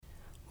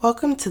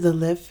Welcome to the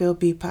Live Feel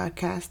Be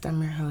podcast.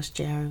 I'm your host,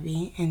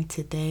 LRB, and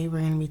today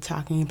we're going to be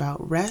talking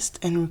about rest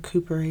and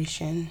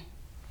recuperation.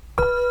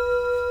 I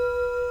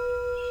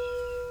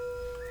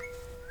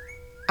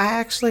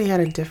actually had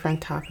a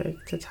different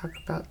topic to talk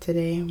about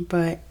today,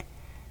 but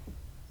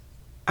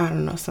I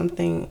don't know,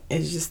 something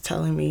is just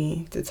telling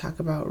me to talk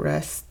about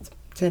rest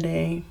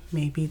today,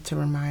 maybe to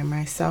remind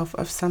myself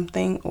of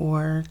something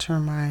or to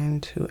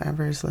remind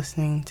whoever is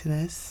listening to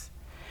this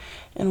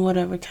in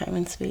whatever time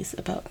and space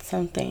about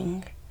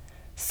something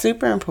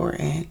super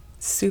important,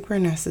 super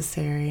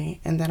necessary,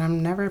 and that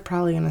I'm never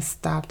probably going to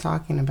stop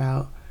talking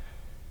about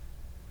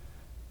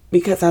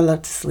because I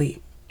love to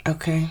sleep,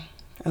 okay?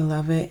 I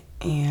love it,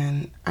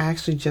 and I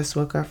actually just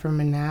woke up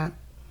from a nap,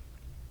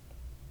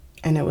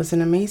 and it was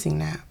an amazing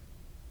nap,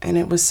 and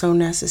it was so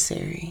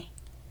necessary.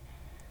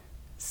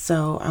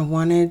 So I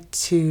wanted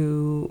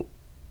to,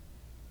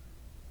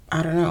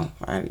 I don't know,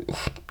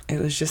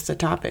 it was just a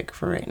topic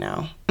for right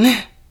now.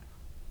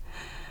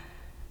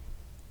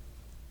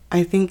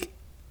 I think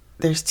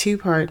there's two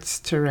parts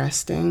to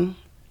resting,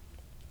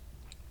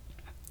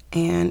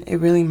 and it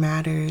really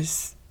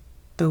matters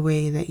the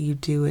way that you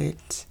do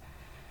it.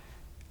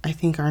 I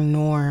think our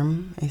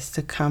norm is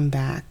to come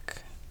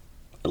back,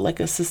 like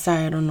a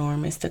societal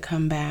norm is to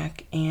come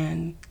back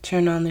and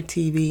turn on the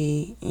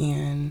TV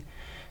and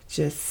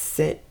just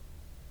sit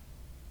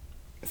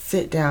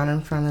down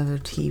in front of the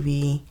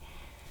TV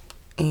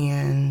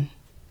and,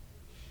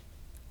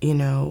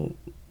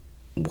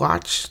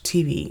 watch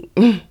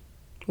TV.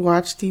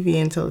 Watch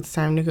TV until it's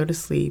time to go to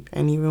sleep.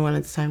 And even when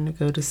it's time to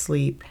go to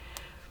sleep,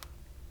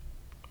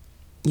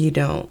 you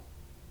don't.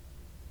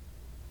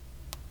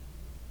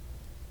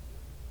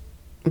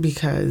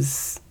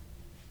 Because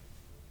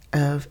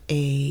of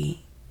a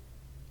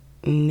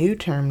new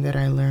term that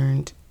I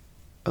learned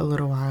a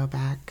little while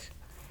back,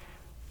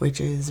 which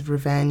is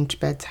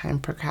revenge bedtime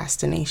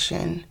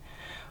procrastination.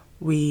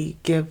 We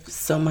give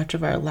so much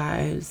of our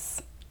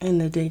lives in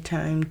the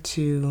daytime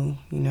to,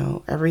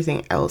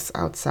 everything else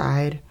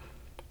outside,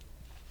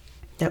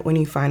 that when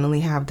you finally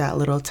have that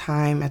little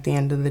time at the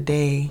end of the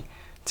day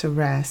to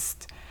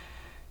rest,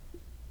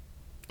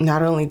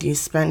 not only do you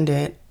spend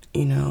it,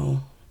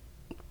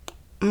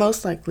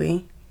 most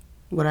likely,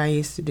 what I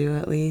used to do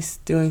at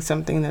least, doing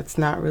something that's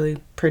not really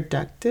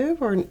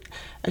productive, or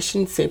I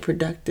shouldn't say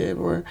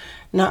productive, or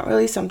not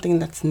really something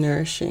that's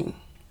nourishing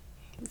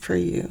for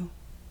you.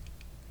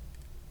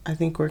 I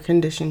think we're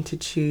conditioned to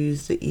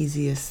choose the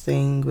easiest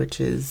thing, which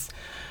is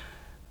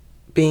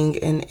being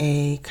in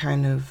a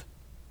kind of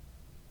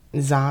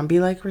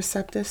zombie-like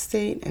receptive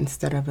state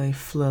instead of a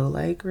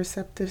flow-like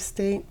receptive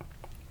state.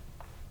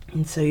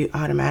 And so you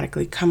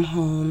automatically come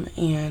home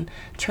and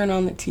turn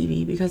on the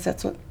TV because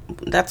that's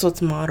what's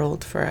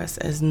modeled for us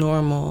as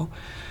normal,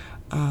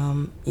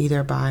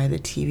 either by the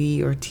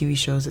TV or TV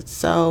shows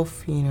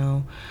itself,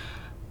 your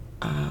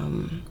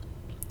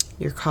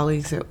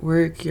colleagues at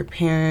work, your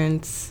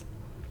parents.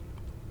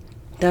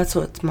 That's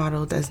what's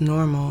modeled as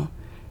normal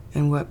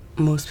and what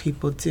most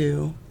people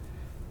do.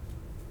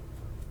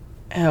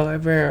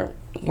 However,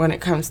 when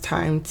it comes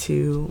time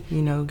to,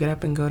 get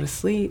up and go to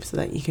sleep so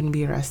that you can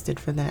be rested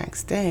for the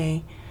next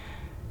day,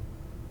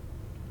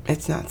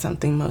 it's not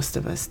something most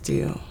of us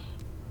do.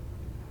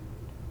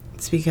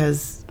 It's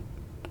because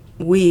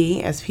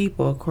we, as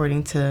people,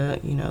 according to,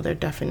 their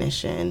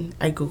definition,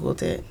 I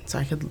Googled it so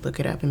I could look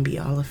it up and be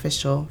all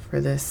official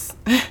for this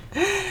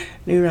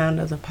new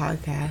round of the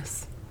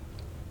podcast.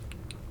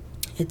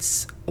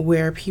 It's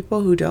where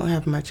people who don't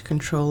have much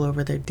control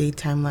over their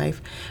daytime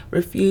life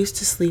refuse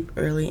to sleep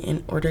early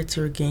in order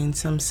to regain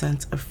some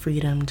sense of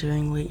freedom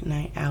during late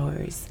night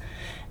hours.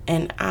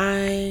 And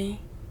I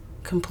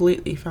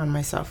completely found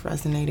myself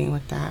resonating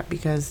with that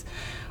because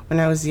when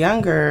I was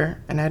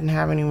younger and I didn't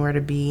have anywhere to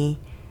be,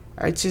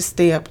 I'd just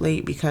stay up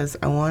late because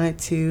I wanted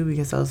to,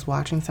 because I was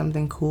watching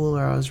something cool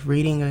or I was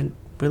reading a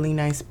really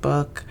nice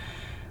book.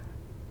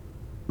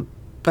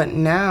 But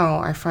now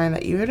I find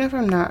that even if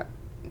I'm not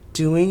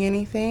doing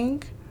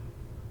anything,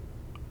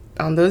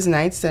 on those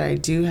nights that I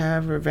do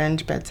have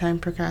revenge bedtime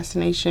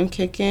procrastination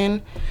kick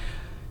in,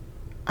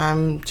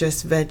 I'm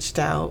just vegged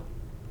out.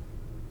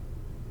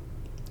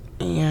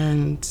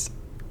 And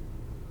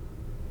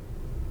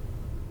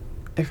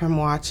if I'm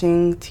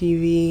watching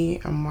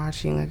TV, I'm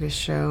watching like a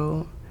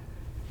show.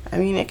 I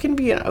mean, it can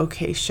be an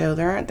okay show.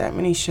 There aren't that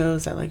many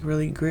shows that like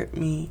really grip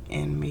me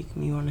and make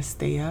me want to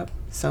stay up.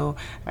 So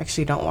I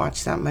actually don't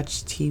watch that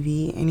much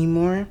TV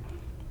anymore.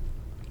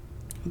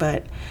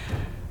 But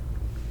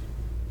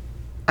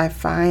I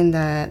find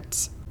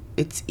that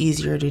it's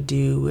easier to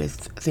do with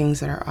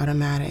things that are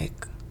automatic,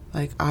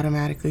 like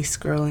automatically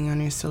scrolling on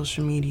your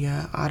social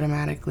media,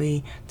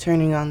 automatically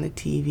turning on the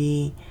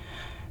TV.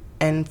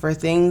 And for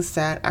things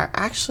that are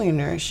actually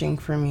nourishing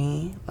for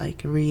me, like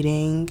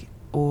reading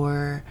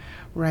or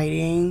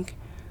writing,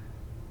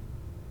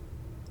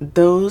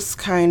 those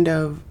kind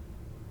of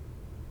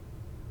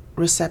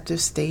receptive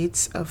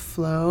states of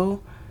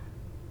flow,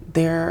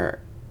 they're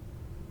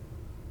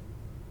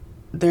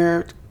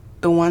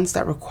the ones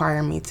that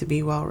require me to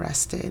be well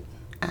rested,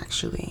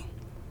 actually.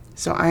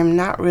 So I'm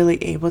not really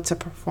able to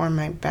perform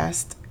my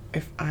best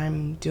if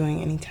I'm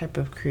doing any type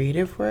of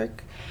creative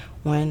work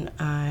when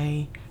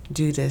I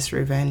do this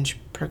revenge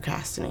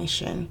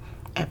procrastination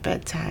at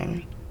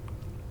bedtime.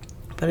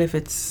 But if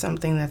it's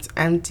something that's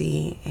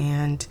empty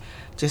and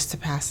just to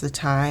pass the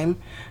time,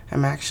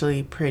 I'm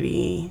actually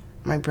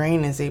my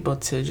brain is able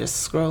to just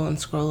scroll and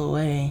scroll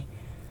away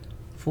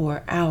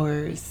for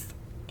hours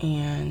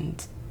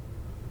and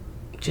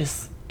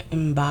just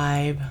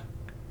imbibe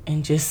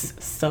and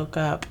just soak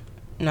up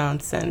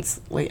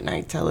nonsense late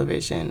night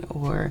television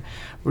or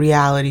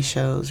reality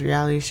shows.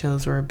 Reality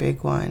shows were a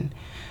big one.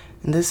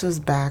 And this was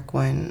back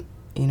when,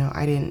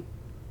 I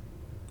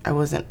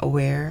wasn't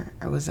aware,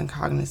 I wasn't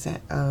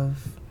cognizant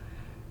of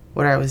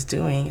what I was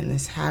doing and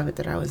this habit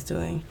that I was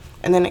doing.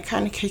 And then it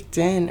kind of kicked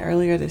in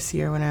earlier this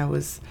year when I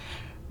was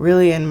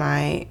really in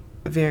my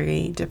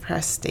very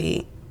depressed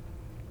state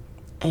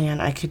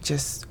and I could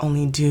just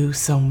only do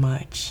so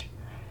much.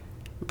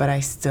 But I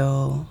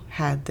still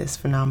had this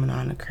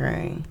phenomenon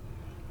occurring.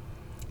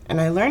 And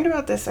I learned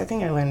about this, I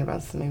think I learned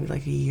about this maybe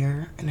like a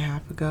year and a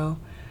half ago.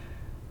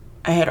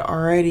 I had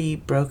already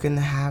broken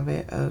the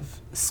habit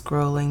of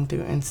scrolling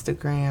through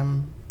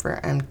Instagram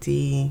for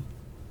empty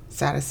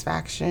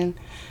satisfaction.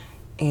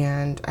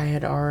 And I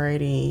had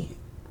already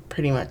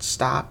pretty much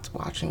stopped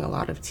watching a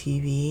lot of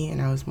TV.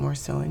 And I was more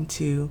so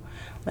into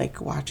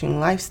like watching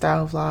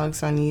lifestyle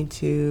vlogs on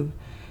YouTube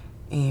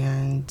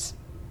and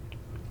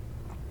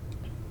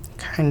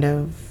kind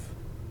of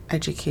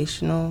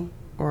educational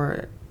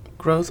or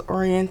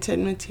growth-oriented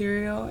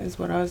material is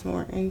what I was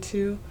more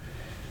into.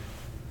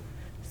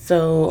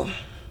 So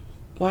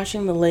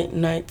watching the late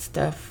night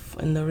stuff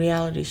and the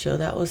reality show,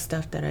 that was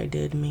stuff that I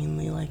did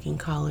mainly like in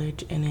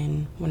college and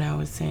then when I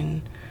was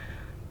in,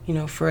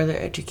 further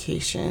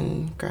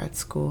education, grad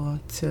school,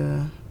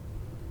 to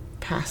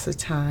pass the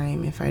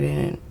time if I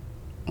didn't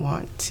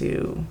want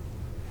to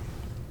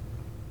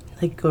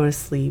go to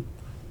sleep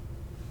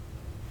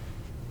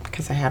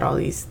because I had all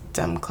these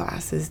dumb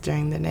classes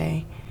during the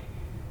day.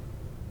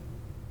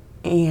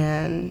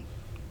 And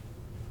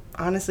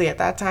honestly, at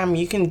that time,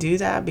 you can do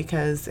that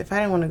because if I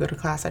didn't want to go to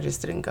class, I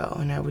just didn't go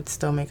and I would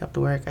still make up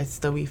the work. I'd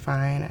still be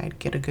fine. I'd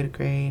get a good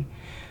grade.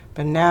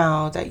 But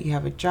now that you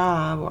have a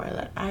job or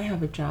that I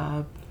have a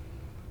job,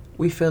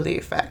 we feel the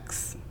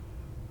effects.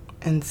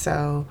 And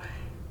so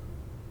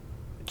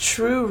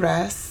true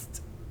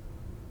rest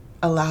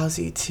allows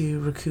you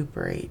to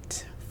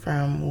recuperate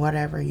from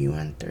whatever you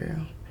went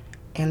through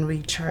and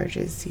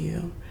recharges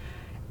you.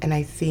 And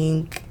I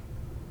think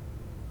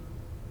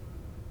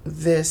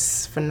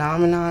this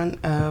phenomenon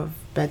of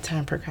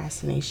bedtime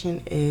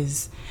procrastination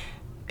is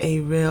a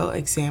real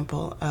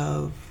example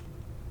of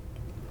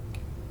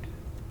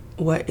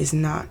what is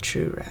not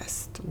true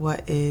rest,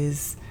 what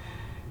is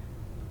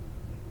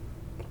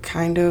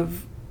kind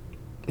of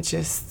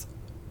just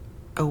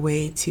a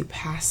way to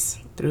pass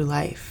through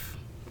life.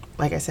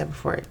 Like I said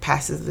before, it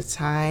passes the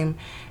time.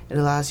 It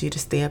allows you to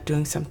stay up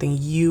doing something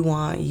you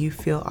want. You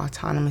feel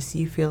autonomous.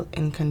 You feel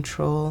in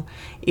control.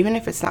 Even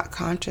if it's not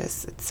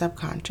conscious, it's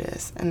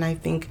subconscious. And I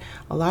think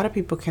a lot of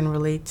people can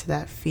relate to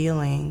that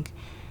feeling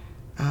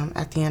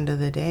at the end of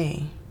the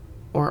day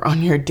or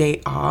on your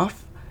day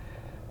off.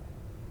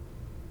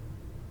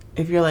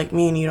 If you're like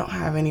me and you don't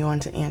have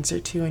anyone to answer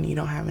to and you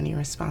don't have any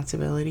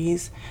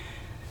responsibilities,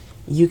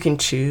 you can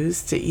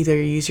choose to either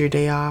use your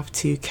day off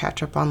to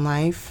catch up on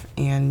life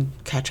and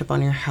catch up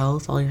on your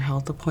health, all your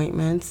health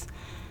appointments,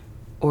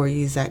 or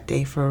use that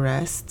day for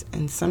rest.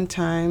 And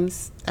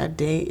sometimes that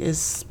day is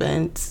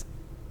spent,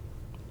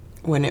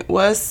 when it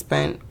was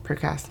spent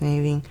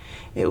procrastinating,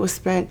 it was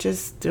spent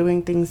just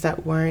doing things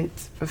that weren't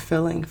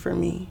fulfilling for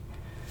me.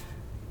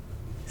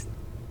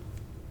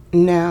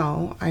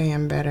 Now I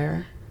am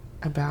better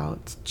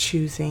about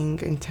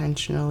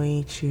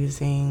intentionally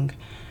choosing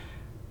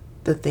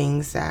the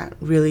things that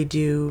really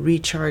do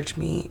recharge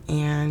me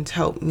and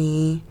help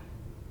me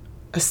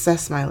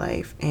assess my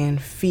life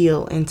and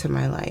feel into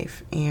my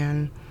life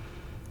and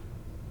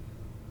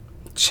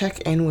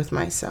check in with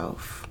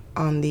myself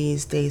on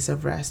these days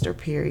of rest or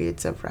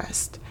periods of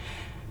rest.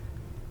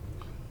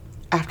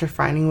 After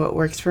finding what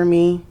works for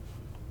me,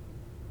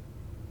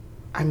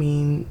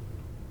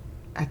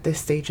 at this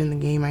stage in the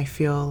game, I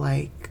feel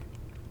like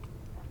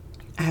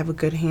I have a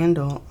good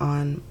handle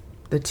on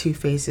the two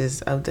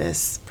phases of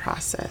this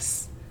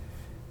process,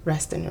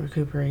 rest and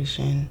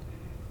recuperation,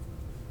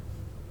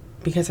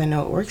 because I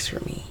know it works for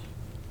me.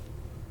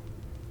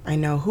 I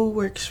know who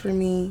works for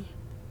me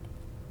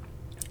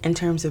in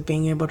terms of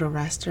being able to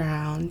rest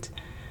around.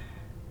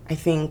 I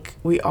think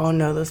we all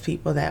know those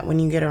people that when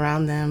you get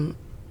around them,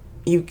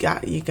 you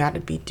got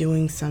to be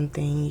doing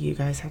something. You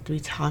guys have to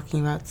be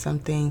talking about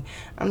something.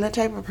 I'm the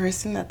type of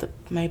person that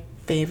my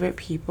favorite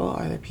people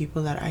are the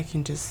people that I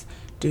can just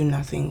do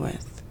nothing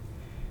with.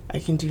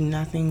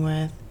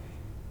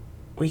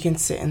 We can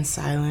sit in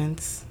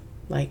silence.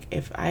 Like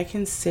if I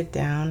can sit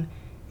down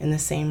in the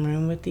same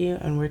room with you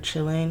and we're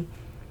chilling,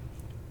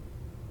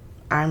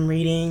 I'm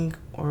reading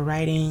or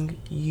writing,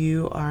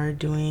 you are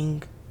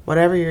doing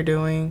whatever you're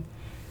doing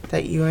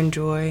that you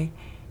enjoy,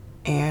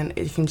 and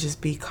it can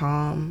just be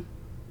calm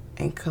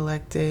and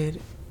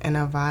collected and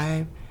a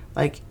vibe.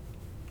 Like,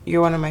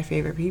 you're one of my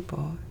favorite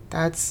people.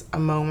 That's a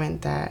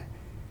moment that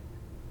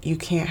you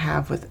can't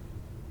have with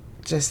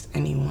just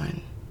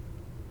anyone,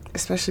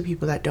 especially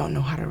people that don't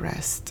know how to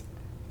rest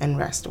and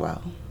rest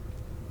well.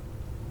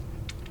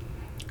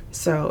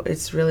 So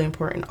it's really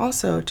important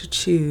also to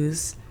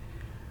choose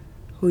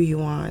who you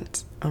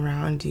want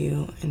around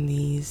you in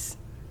these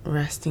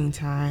resting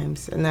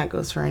times. And that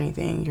goes for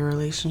anything, your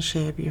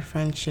relationship, your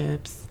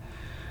friendships.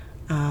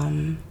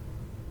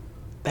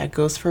 That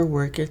goes for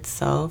work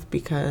itself,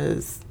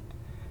 because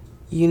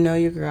you know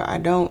your girl. I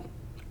don't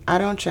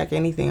check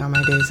anything on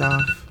my days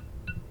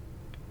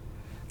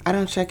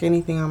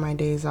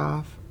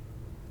off.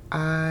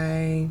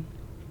 I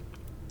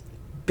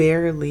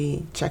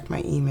barely check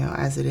my email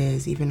as it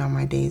is, even on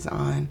my days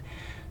on.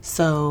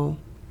 So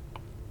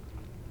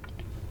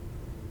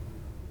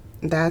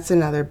that's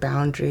another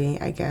boundary,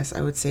 I guess I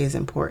would say, is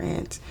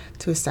important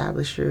to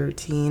establish your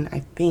routine. I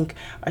think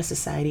our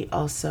society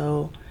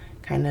also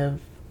kind of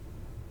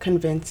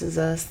convinces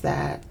us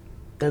that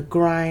the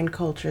grind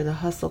culture, the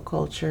hustle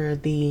culture,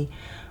 the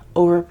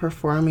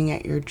overperforming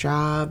at your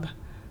job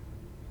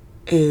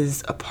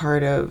is a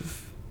part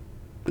of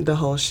the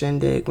whole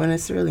shindig, when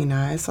it's really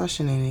not. It's all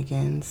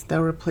shenanigans.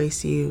 They'll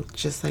replace you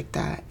just like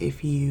that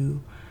if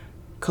you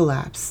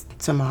collapse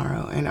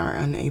tomorrow and are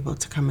unable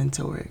to come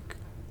into work.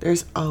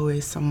 There's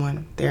always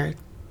someone there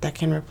that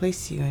can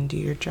replace you and do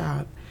your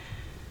job.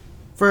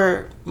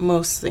 For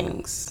most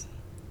things,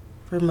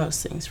 for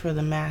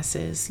the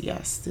masses,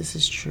 yes, this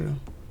is true.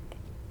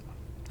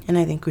 And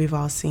I think we've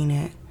all seen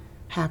it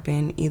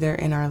happen either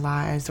in our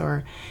lives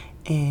or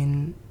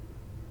in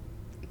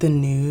the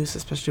news,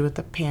 especially with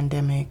the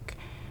pandemic.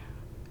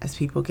 As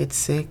people get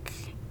sick,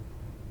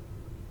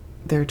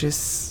 they're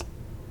just...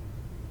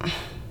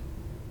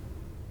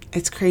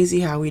 It's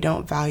crazy how we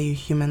don't value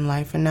human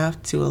life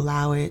enough to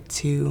allow it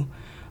to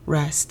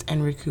rest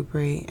and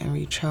recuperate and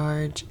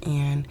recharge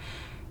and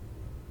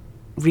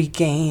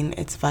regain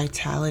its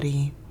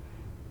vitality.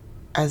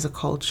 As a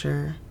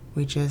culture,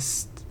 we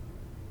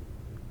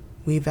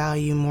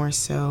value more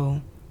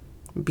so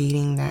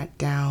beating that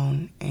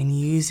down and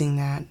using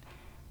that,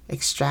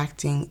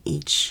 extracting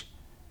each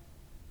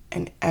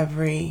and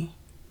every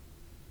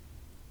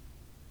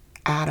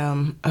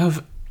atom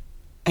of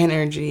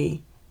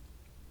energy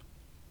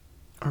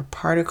or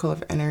particle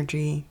of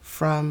energy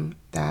from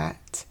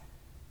that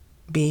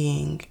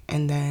being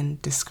and then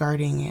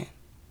discarding it.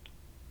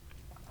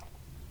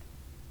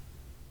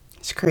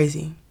 It's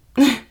crazy.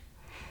 I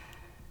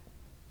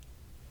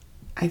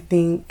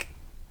think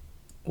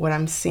what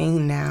I'm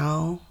seeing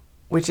now,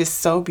 which is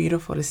so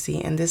beautiful to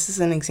see, and this is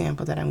an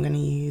example that I'm going to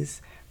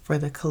use for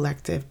the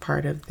collective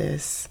part of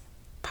this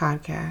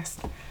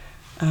podcast,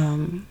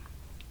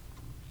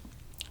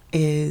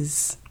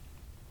 is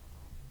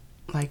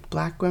like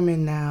Black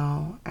women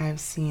now. I've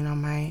seen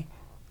on my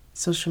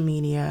social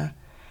media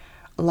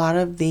a lot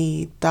of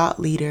the thought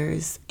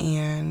leaders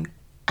and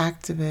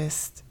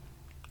activists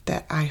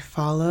that I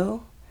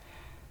follow,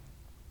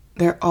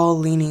 they're all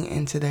leaning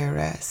into their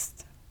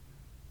rest.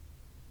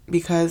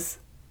 Because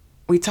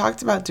we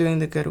talked about doing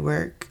the good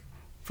work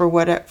for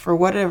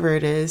whatever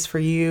it is, for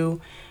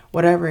you,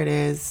 whatever it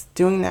is,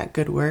 doing that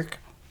good work.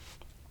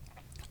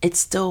 It's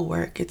still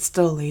work, it's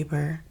still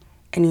labor,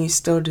 and you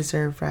still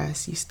deserve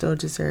rest. You still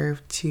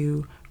deserve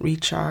to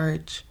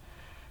recharge.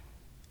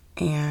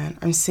 And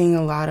I'm seeing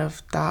a lot of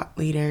thought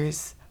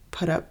leaders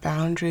put up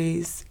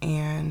boundaries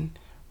and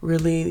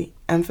really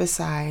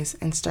emphasize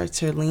and start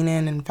to lean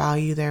in and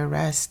value their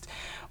rest,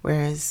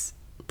 whereas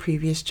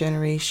previous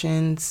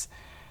generations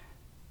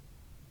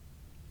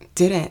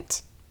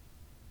didn't.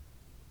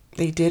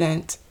 They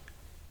didn't.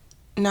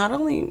 Not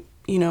only,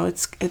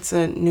 it's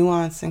a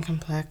nuanced and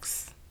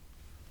complex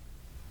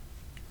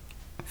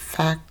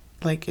fact,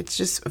 like it's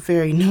just a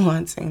very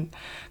nuanced and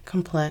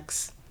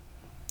complex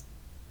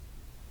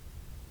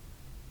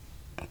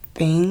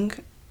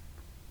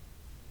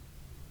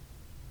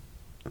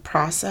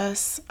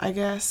process, I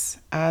guess,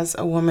 as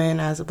a woman,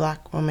 as a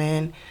Black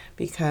woman,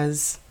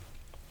 because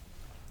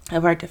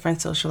of our different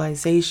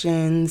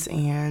socializations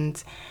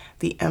and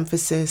the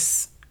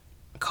emphasis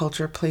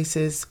culture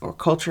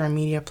and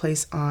media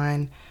place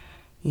on,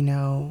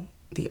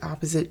 the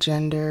opposite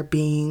gender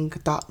being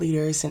thought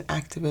leaders and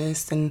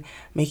activists and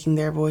making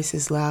their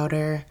voices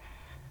louder.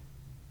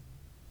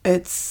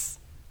 It's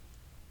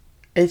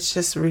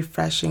just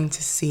refreshing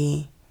to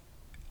see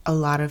a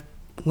lot of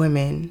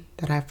women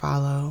that I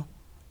follow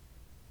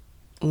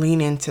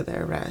lean into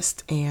their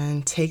rest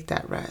and take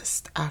that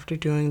rest after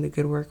doing the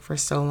good work for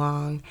so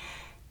long.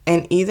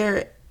 And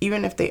even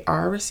if they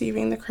are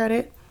receiving the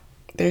credit,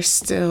 there's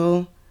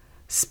still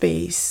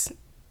space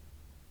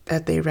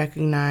that they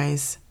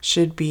recognize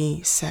should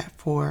be set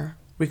for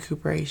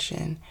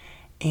recuperation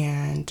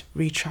and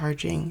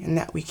recharging, and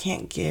that we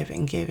can't give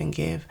and give and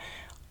give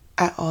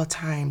at all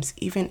times,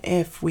 even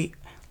if we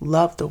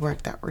love the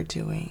work that we're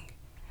doing.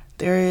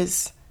 There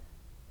is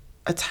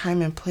a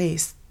time and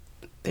place.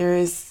 There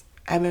is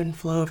ebb and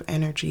flow of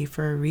energy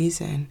for a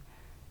reason.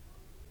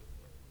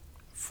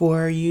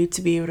 For you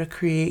to be able to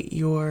create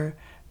your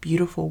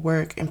beautiful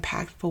work,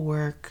 impactful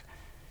work,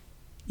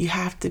 you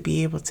have to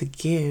be able to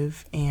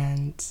give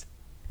and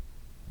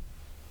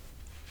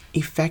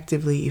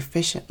effectively,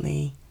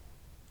 efficiently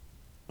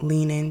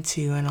lean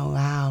into and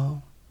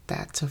allow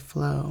that to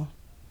flow.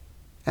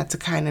 That's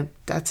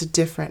a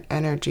different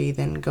energy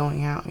than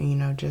going out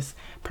and, just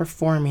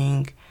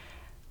performing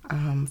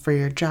for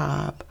your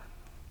job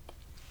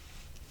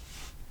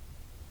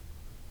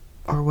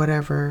or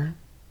whatever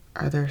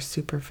other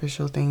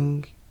superficial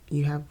thing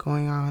you have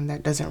going on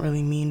that doesn't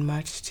really mean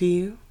much to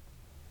you.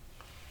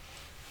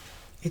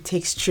 It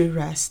takes true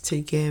rest to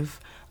give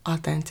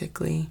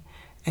authentically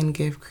and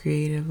give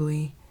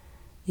creatively.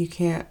 You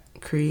can't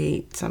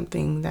create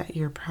something that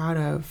you're proud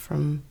of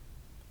from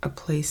a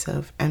place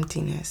of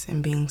emptiness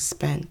and being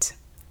spent.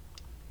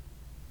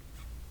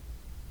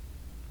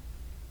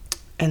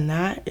 And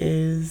that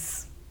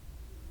is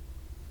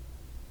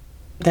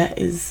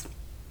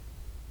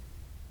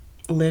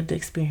lived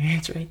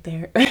experience right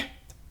there.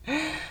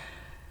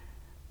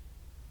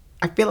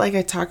 I feel like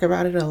I talk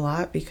about it a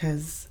lot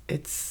because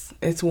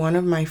it's one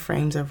of my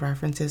frames of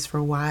references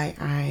for why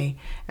I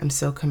am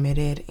so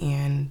committed.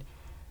 And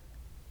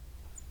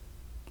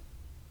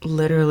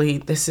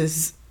literally,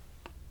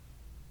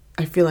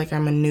 I feel like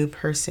I'm a new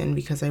person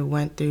because I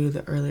went through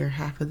the earlier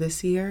half of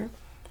this year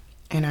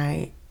and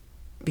I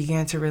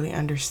began to really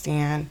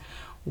understand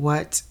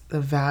what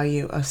the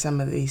value of some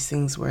of these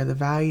things were, the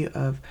value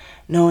of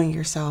knowing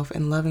yourself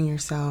and loving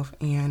yourself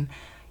and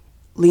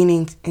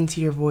leaning into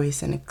your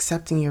voice and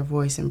accepting your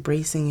voice,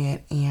 embracing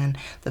it, and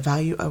the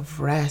value of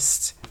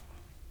rest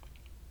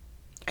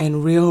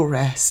and real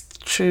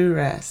rest, true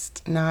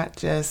rest, not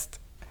just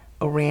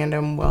a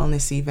random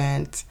wellness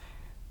event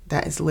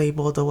that is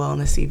labeled a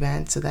wellness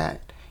event so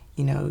that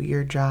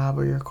your job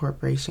or your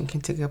corporation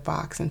can tick a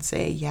box and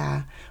say,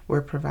 yeah,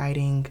 we're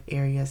providing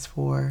areas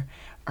for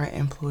our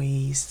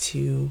employees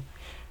to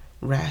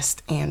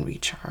rest and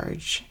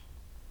recharge.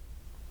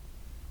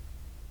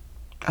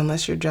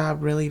 Unless your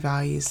job really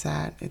values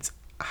that, it's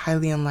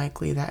highly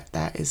unlikely that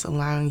that is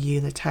allowing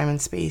you the time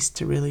and space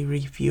to really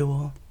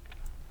refuel.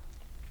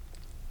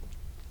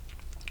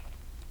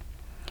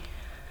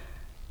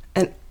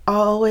 And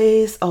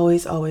always,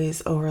 always,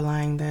 always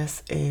overlying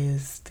this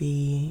is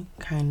the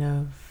kind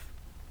of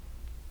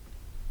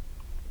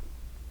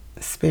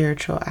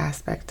spiritual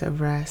aspect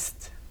of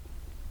rest.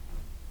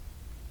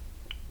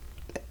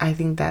 I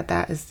think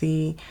that is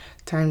the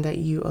time that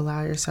you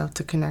allow yourself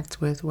to connect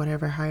with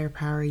whatever higher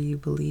power you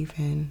believe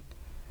in.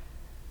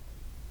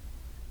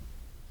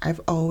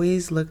 I've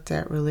always looked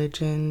at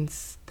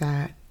religions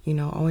that,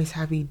 always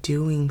have you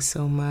doing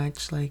so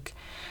much. Like,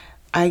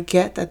 I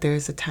get that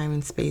there's a time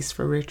and space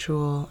for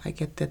ritual. I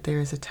get that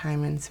there's a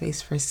time and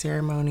space for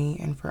ceremony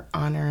and for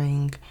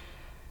honoring.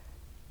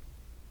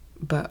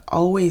 But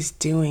always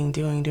doing.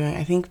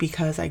 I think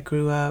because I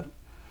grew up,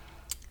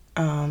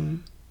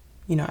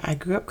 I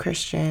grew up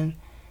Christian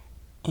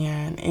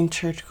and in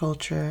church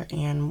culture.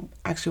 And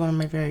actually one of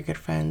my very good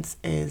friends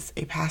is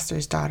a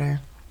pastor's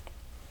daughter.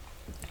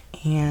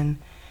 And,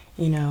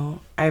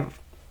 I've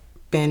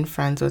been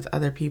friends with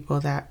other people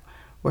that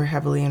were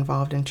heavily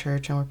involved in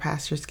church and were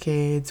pastors'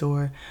 kids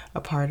or a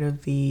part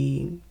of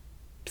the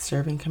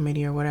serving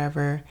committee or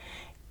whatever.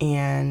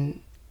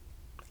 And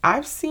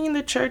I've seen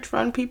the church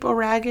run people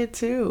ragged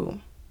too,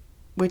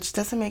 which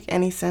doesn't make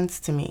any sense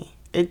to me.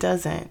 It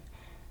doesn't.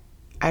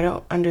 I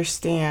don't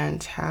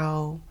understand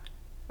how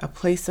a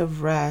place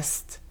of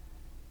rest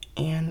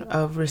and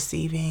of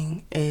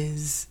receiving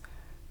is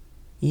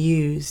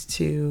used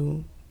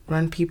to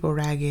run people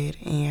ragged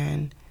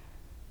and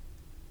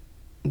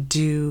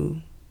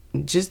do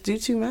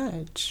too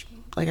much.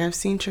 Like, I've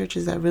seen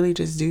churches that really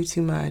just do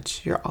too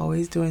much. You're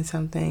always doing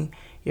something.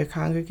 Your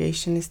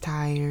congregation is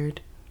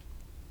tired.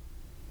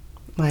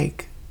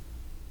 Like,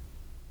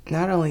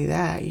 not only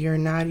that, you're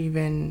not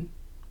even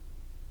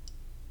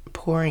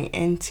pouring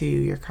into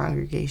your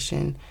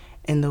congregation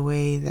in the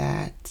way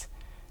that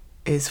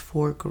is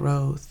for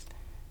growth.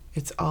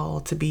 It's all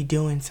to be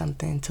doing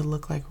something, to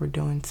look like we're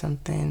doing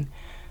something,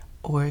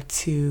 or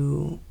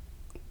to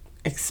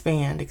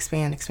expand.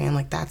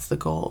 Like, that's the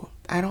goal.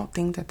 I don't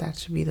think that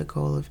should be the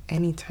goal of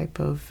any type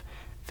of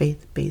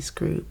faith-based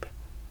group.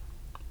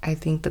 I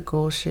think the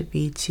goal should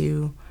be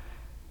to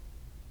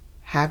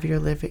have your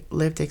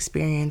lived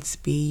experience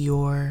be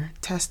your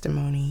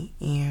testimony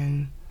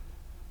and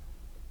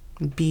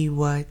be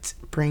what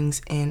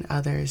brings in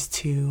others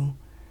to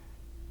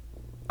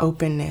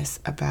openness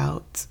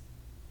about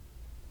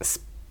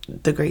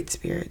the Great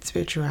Spirit,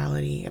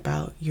 spirituality,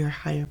 about your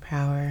higher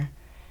power,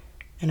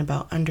 and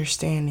about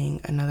understanding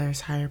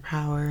another's higher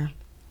power,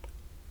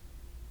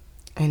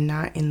 and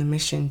not in the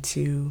mission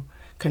to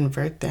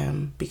convert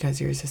them because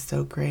yours is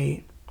so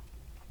great.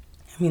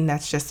 I mean,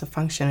 that's just a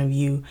function of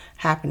you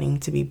happening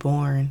to be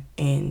born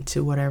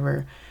into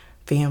whatever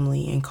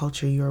family and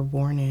culture you're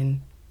born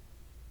in.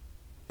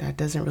 That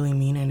doesn't really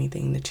mean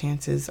anything. The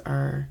chances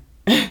are,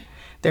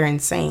 they're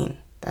insane.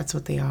 That's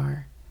what they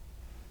are.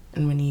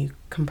 And when you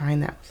combine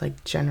that with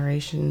like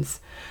generations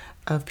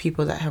of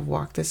people that have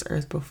walked this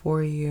earth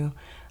before you,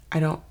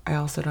 I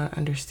also don't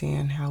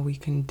understand how we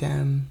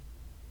condemn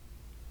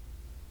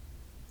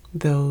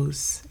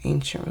those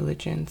ancient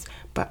religions.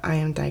 But I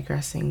am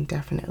digressing,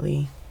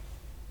 definitely.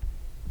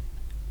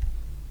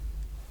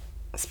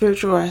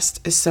 Spiritual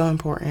rest is so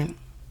important.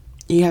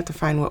 You have to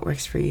find what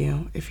works for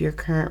you. If your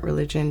current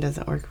religion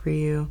doesn't work for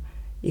you,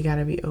 you got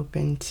to be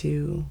open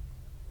to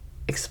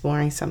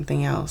exploring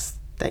something else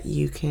that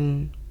you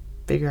can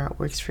figure out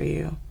works for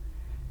you.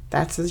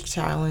 That's the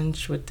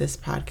challenge with this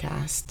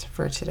podcast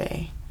for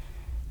today.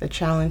 The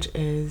challenge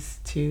is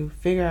to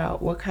figure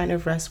out what kind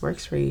of rest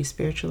works for you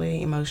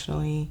spiritually,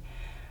 emotionally,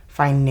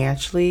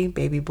 financially.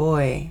 Baby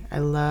boy, I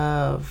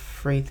love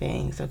free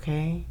things,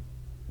 okay?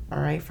 All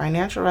right,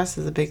 financial rest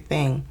is a big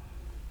thing.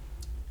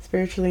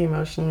 Spiritually,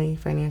 emotionally,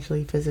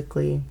 financially,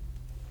 physically,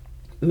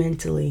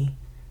 mentally,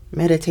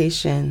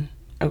 meditation,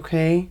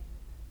 okay?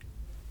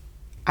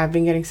 I've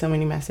been getting so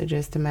many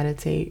messages to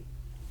meditate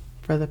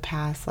for the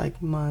past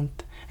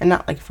month, and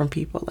not from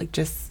people,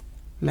 just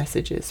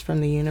messages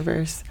from the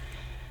universe.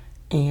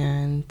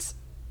 And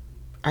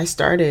I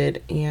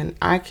started, and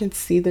I can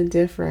see the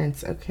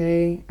difference,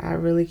 okay? I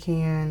really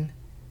can.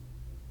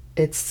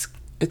 It's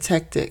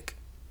hectic.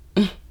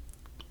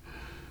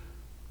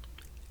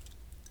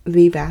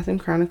 The Bathroom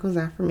Chronicles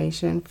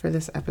affirmation for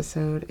this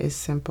episode is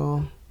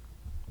simple.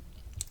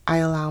 I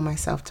allow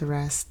myself to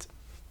rest.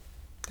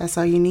 That's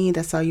all you need.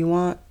 That's all you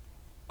want.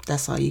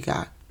 That's all you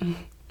got.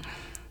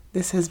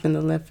 This has been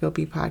the Live Feel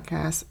Be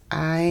podcast.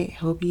 I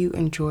hope you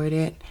enjoyed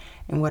it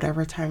in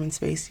whatever time and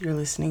space you're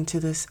listening to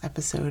this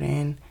episode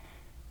in,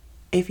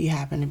 if you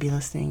happen to be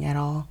listening at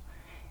all.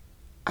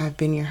 I've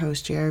been your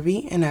host,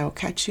 LRB, and I will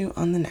catch you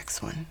on the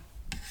next one.